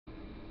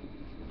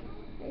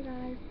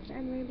guys,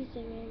 I'm going to be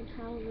singing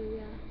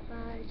Hallelujah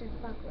by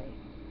Buckley.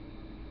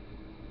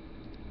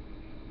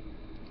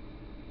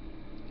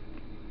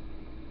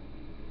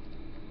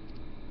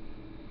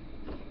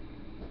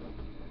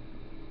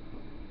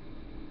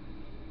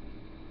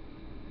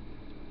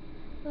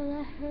 Well,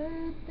 I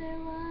heard there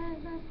was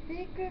a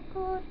secret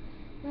chord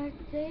like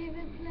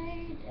David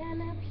played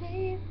and it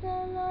pleased the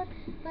Lord,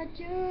 but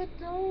you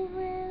don't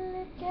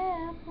really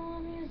care for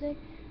music,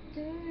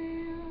 do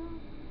you?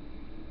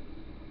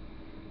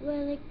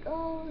 Well, it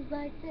goes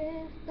like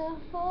this: the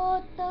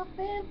fourth, the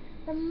fifth,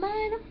 the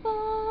minor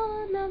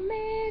fall, the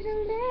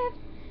major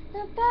lift,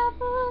 the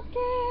baffled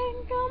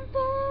king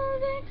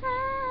composing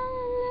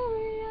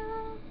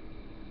hallelujah,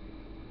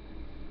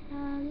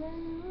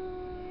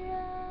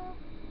 hallelujah,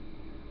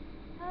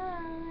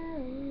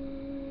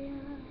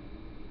 hallelujah,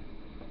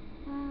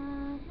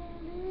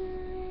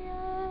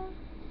 hallelujah,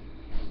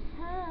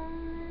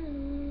 hallelujah.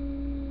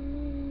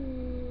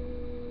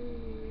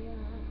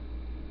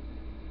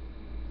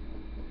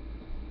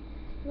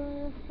 Well,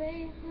 her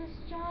faith was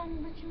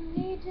strong, but you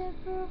needed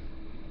proof.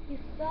 You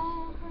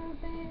saw her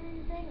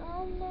bathing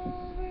on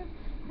the roof,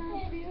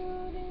 her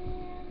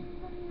beauty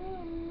in the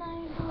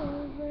moonlight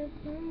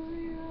overthrew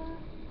you.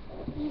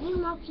 You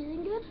not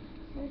feeling good?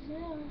 You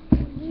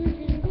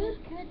feeling good?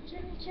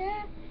 Kitchen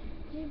chair,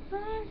 she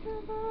brushed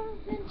her balls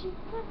and she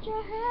cut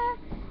your hair,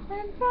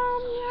 and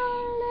from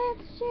your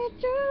lips she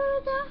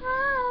drew the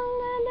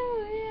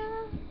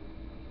hallelujah,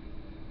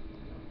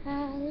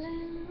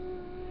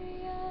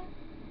 hallelujah,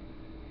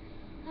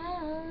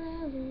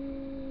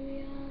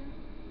 hallelujah,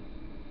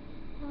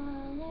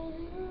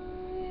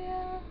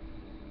 hallelujah,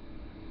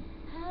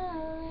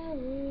 hallelujah.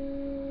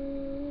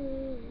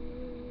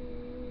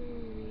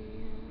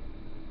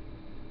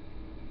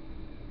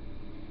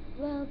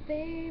 Well,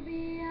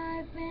 baby,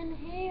 I've been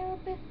here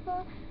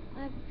before.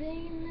 I've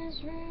seen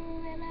this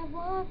room and I've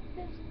walked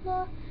this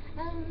floor.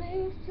 I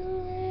used to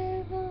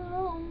live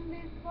alone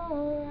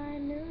before I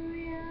knew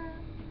ya.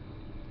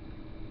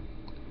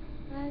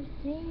 I've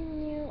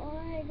seen you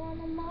on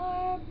a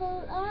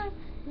marble arch.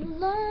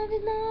 Love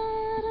is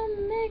not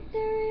a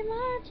victory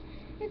march.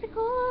 It's a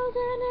cold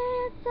and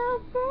it's a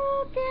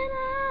broken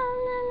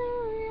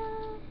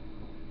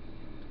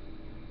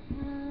hallelujah,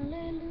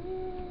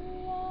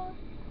 hallelujah,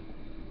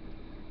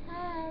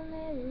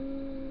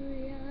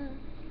 hallelujah,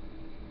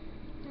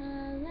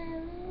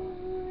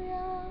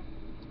 hallelujah,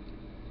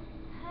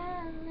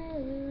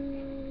 hallelujah.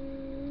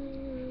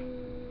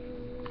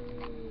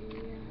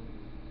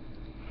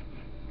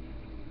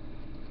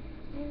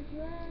 His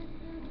words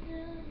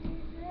until he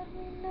said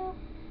we know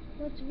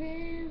what's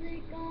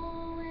really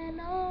going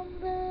on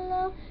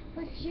below,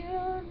 but you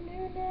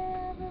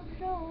never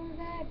show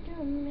that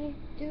to me,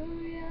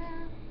 do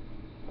ya?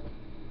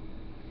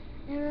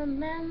 And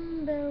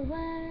remember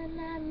when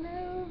I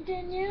moved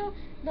in you,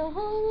 the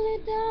holy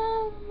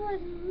dove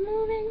was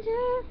moving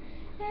too,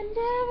 and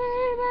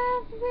every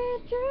breath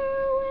we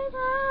drew was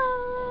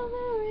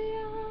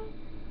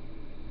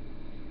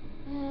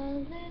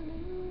hallelujah,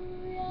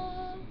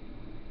 hallelujah,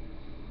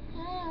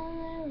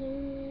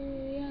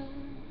 hallelujah,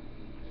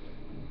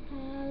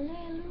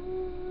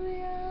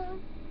 hallelujah,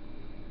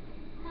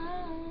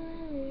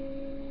 hallelujah.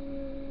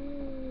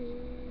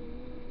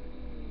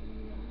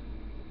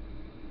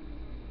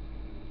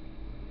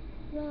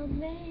 Well,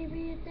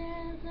 maybe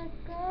there's a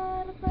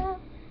God above,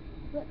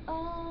 but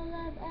all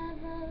I've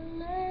ever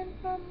learned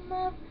from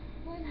love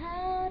was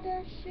how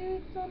to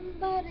shoot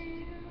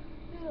somebody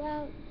who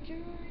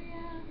outdrew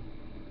ya.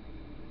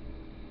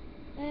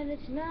 And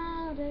it's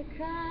not a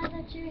cry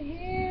that you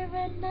hear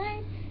at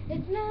night.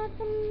 It's not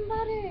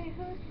somebody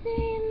who's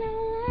seen the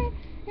light.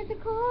 It's a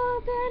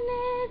cold and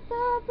it's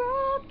a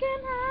broken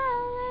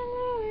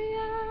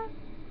hallelujah,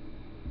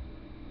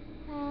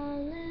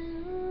 hallelujah.